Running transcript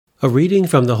A reading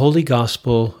from the Holy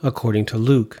Gospel according to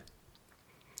Luke.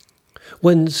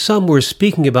 When some were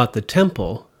speaking about the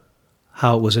temple,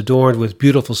 how it was adorned with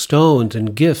beautiful stones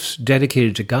and gifts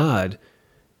dedicated to God,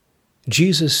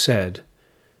 Jesus said,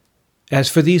 "As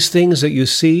for these things that you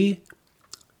see,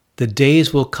 the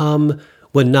days will come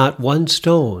when not one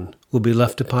stone will be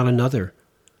left upon another.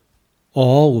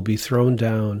 All will be thrown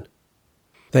down."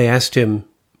 They asked him,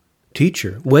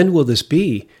 "Teacher, when will this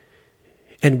be?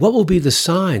 And what will be the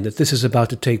sign that this is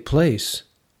about to take place?"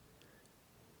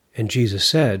 And Jesus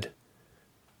said,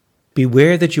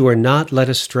 "Beware that you are not led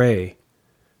astray.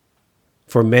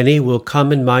 For many will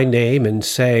come in my name and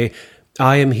say,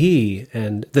 'I am he,'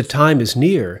 and 'the time is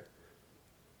near.'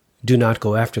 Do not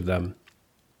go after them.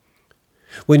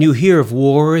 When you hear of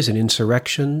wars and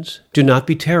insurrections, do not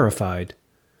be terrified.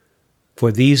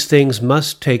 For these things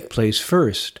must take place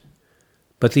first,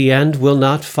 but the end will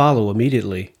not follow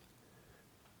immediately."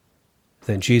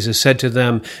 Then Jesus said to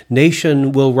them,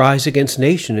 "Nation will rise against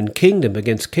nation, and kingdom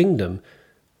against kingdom.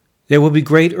 There will be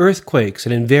great earthquakes,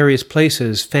 and in various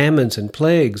places famines and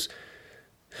plagues.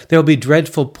 There will be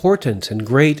dreadful portents and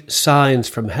great signs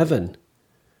from heaven.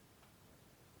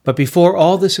 But before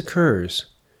all this occurs,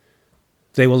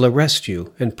 they will arrest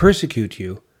you and persecute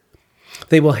you.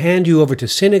 They will hand you over to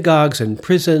synagogues and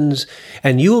prisons,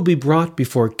 and you will be brought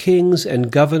before kings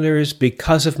and governors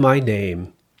because of my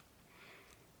name.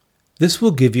 This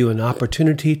will give you an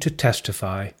opportunity to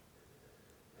testify.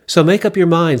 So make up your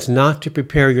minds not to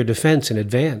prepare your defense in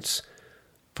advance,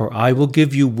 for I will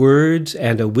give you words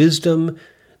and a wisdom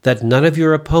that none of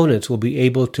your opponents will be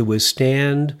able to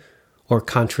withstand or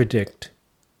contradict.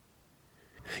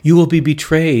 You will be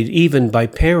betrayed even by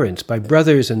parents, by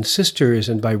brothers and sisters,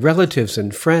 and by relatives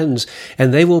and friends,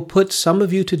 and they will put some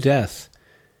of you to death.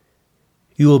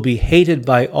 You will be hated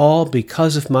by all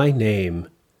because of my name.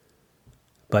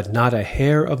 But not a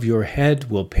hair of your head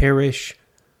will perish.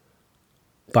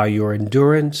 By your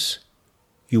endurance,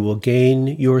 you will gain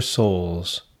your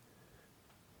souls."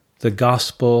 The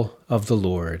Gospel of the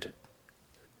Lord.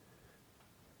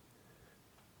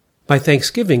 My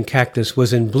Thanksgiving cactus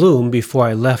was in bloom before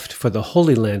I left for the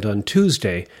Holy Land on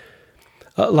Tuesday.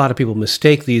 A lot of people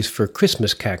mistake these for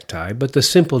Christmas cacti, but the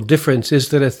simple difference is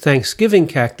that a Thanksgiving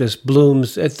cactus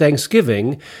blooms at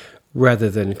Thanksgiving rather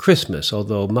than Christmas,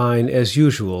 although mine, as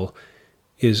usual,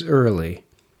 is early.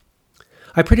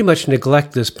 I pretty much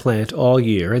neglect this plant all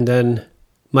year, and then,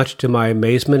 much to my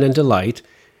amazement and delight,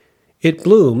 it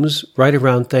blooms right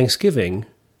around Thanksgiving,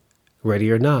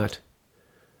 ready or not.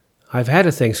 I've had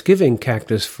a Thanksgiving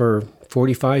cactus for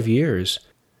 45 years.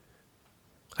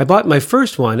 I bought my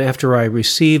first one after I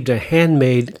received a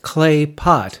handmade clay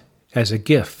pot as a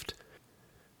gift.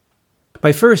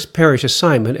 My first parish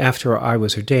assignment after I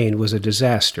was ordained was a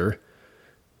disaster.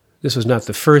 This was not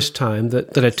the first time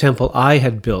that a temple I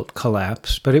had built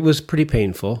collapsed, but it was pretty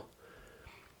painful.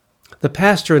 The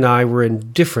pastor and I were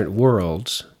in different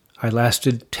worlds. I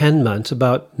lasted 10 months,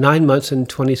 about 9 months and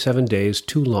 27 days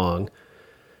too long.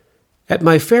 At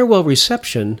my farewell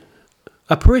reception,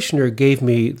 a parishioner gave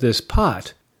me this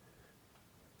pot.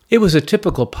 It was a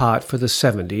typical pot for the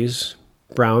 70s,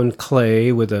 brown clay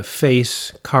with a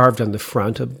face carved on the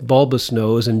front, a bulbous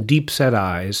nose, and deep-set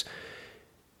eyes.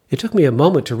 It took me a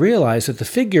moment to realize that the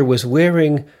figure was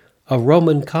wearing a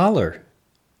Roman collar.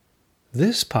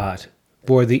 This pot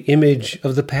bore the image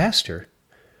of the pastor.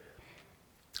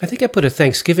 I think I put a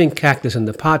Thanksgiving cactus in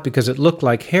the pot because it looked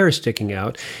like hair sticking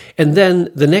out, and then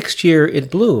the next year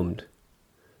it bloomed.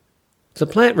 The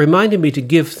plant reminded me to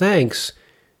give thanks,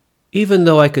 even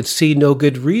though I could see no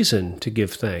good reason to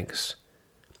give thanks.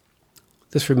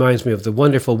 This reminds me of the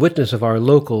wonderful witness of our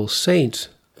local saint,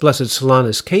 Blessed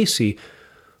Solanus Casey,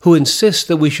 who insists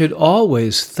that we should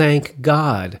always thank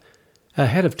God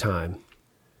ahead of time.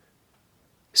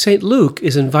 St. Luke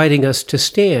is inviting us to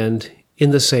stand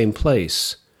in the same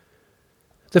place.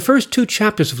 The first 2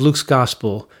 chapters of Luke's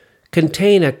Gospel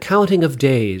contain a counting of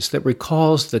days that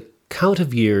recalls the count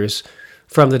of years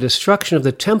from the destruction of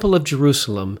the Temple of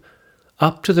Jerusalem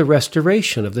up to the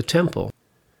restoration of the temple.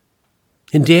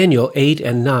 In Daniel 8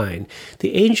 and 9,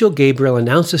 the angel Gabriel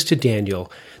announces to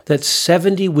Daniel that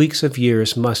 70 weeks of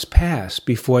years must pass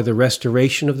before the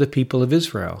restoration of the people of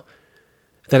Israel.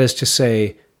 That is to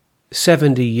say,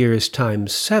 70 years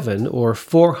times 7, or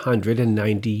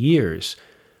 490 years,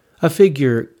 a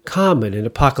figure common in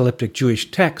apocalyptic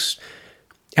Jewish texts,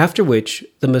 after which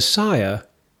the Messiah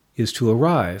is to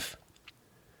arrive.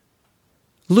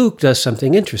 Luke does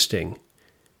something interesting.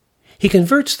 He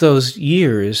converts those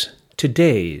years to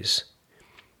days.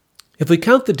 If we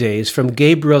count the days from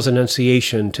Gabriel's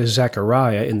annunciation to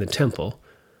Zechariah in the temple,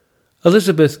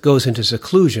 Elizabeth goes into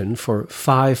seclusion for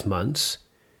 5 months.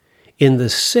 In the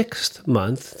 6th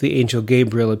month, the angel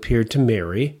Gabriel appeared to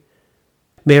Mary.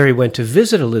 Mary went to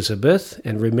visit Elizabeth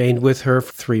and remained with her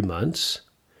for 3 months.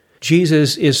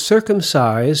 Jesus is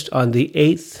circumcised on the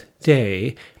 8th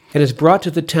day and is brought to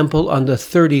the temple on the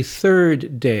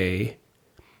 33rd day.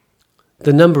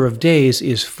 The number of days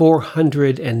is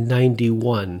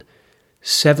 491,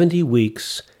 70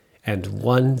 weeks and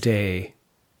 1 day.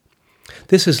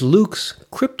 This is Luke's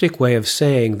cryptic way of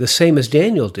saying the same as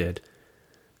Daniel did.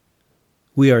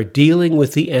 We are dealing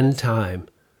with the end time.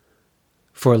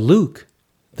 For Luke,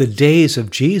 the days of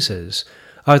Jesus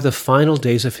are the final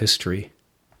days of history.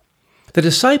 The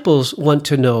disciples want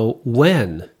to know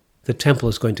when the temple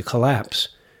is going to collapse.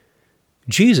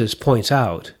 Jesus points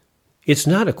out it's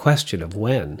not a question of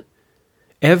when.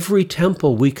 Every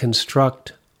temple we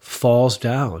construct falls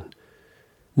down.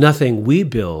 Nothing we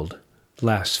build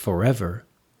lasts forever.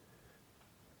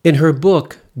 In her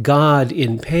book, God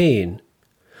in Pain,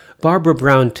 Barbara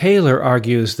Brown Taylor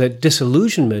argues that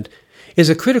disillusionment is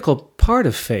a critical part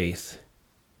of faith.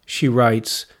 She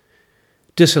writes,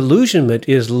 "Disillusionment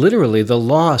is literally the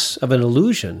loss of an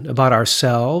illusion about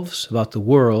ourselves, about the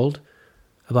world,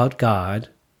 about God.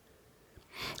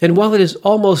 And while it is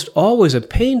almost always a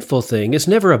painful thing, it's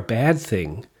never a bad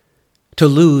thing to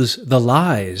lose the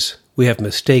lies we have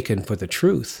mistaken for the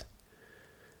truth.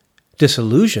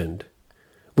 Disillusioned,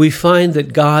 we find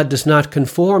that God does not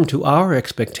conform to our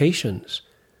expectations.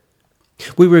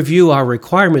 We review our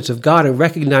requirements of God and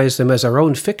recognize them as our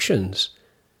own fictions,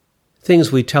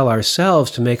 things we tell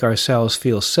ourselves to make ourselves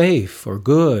feel safe or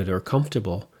good or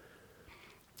comfortable.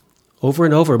 Over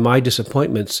and over, my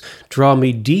disappointments draw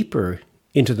me deeper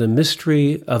into the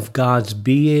mystery of God's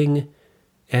being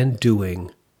and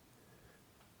doing."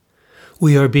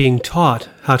 We are being taught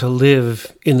how to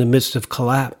live in the midst of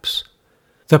collapse.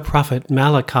 The prophet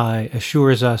Malachi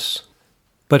assures us,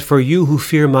 "But for you who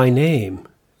fear my name,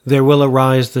 there will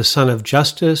arise the Sun of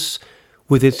Justice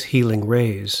with its healing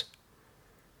rays."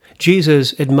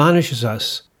 Jesus admonishes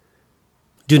us,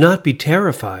 "Do not be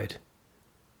terrified.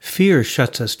 Fear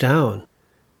shuts us down."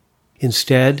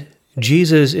 Instead,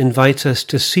 Jesus invites us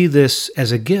to see this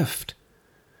as a gift.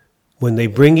 When they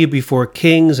bring you before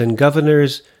kings and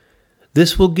governors,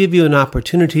 this will give you an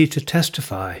opportunity to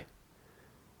testify.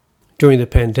 During the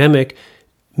pandemic,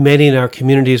 many in our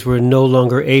communities were no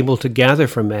longer able to gather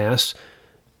for Mass.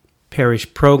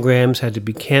 Parish programs had to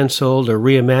be canceled or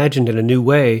reimagined in a new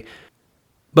way,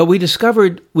 but we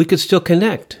discovered we could still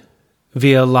connect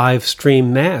via live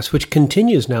stream Mass, which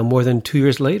continues now more than 2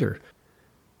 years later.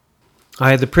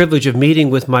 I had the privilege of meeting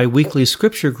with my weekly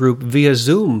scripture group via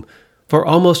Zoom for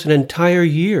almost an entire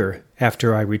year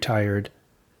after I retired.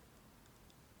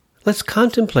 Let's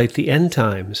contemplate the end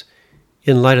times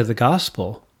in light of the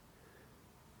gospel.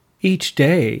 Each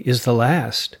day is the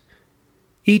last.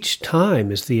 Each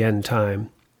time is the end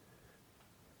time.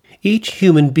 Each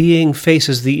human being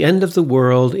faces the end of the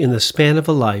world in the span of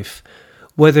a life,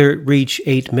 whether it reach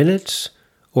 8 minutes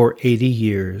or 80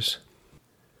 years.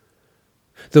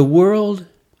 The world,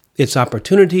 its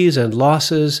opportunities and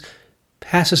losses,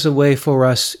 passes away for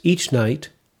us each night.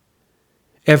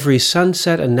 Every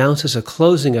sunset announces a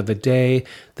closing of a day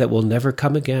that will never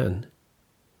come again.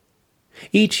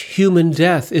 Each human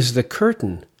death is the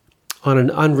curtain on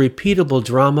an unrepeatable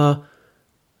drama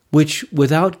which,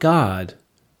 without God,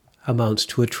 amounts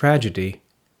to a tragedy.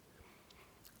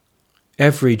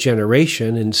 Every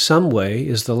generation, in some way,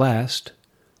 is the last,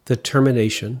 the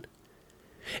termination.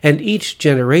 And each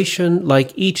generation,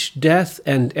 like each death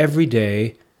and every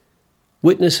day,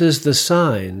 witnesses the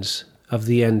signs of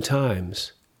the end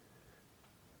times.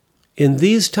 In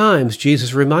these times,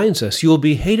 Jesus reminds us, "You will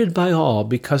be hated by all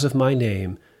because of my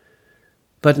name,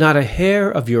 but not a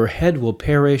hair of your head will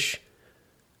perish.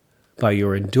 By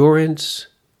your endurance,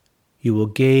 you will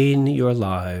gain your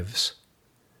lives."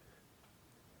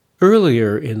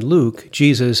 Earlier in Luke,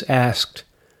 Jesus asked,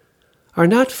 "Are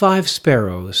not 5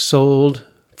 sparrows sold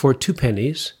for 2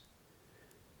 pennies?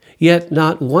 Yet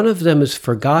not one of them is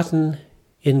forgotten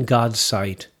in God's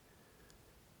sight.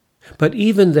 But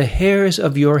even the hairs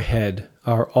of your head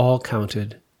are all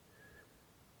counted.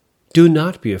 Do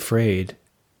not be afraid.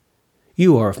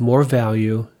 You are of more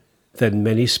value than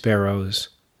many sparrows."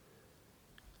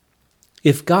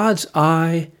 If God's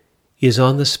eye is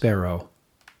on the sparrow,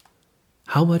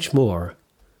 how much more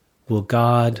will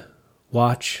God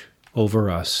watch over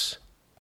us?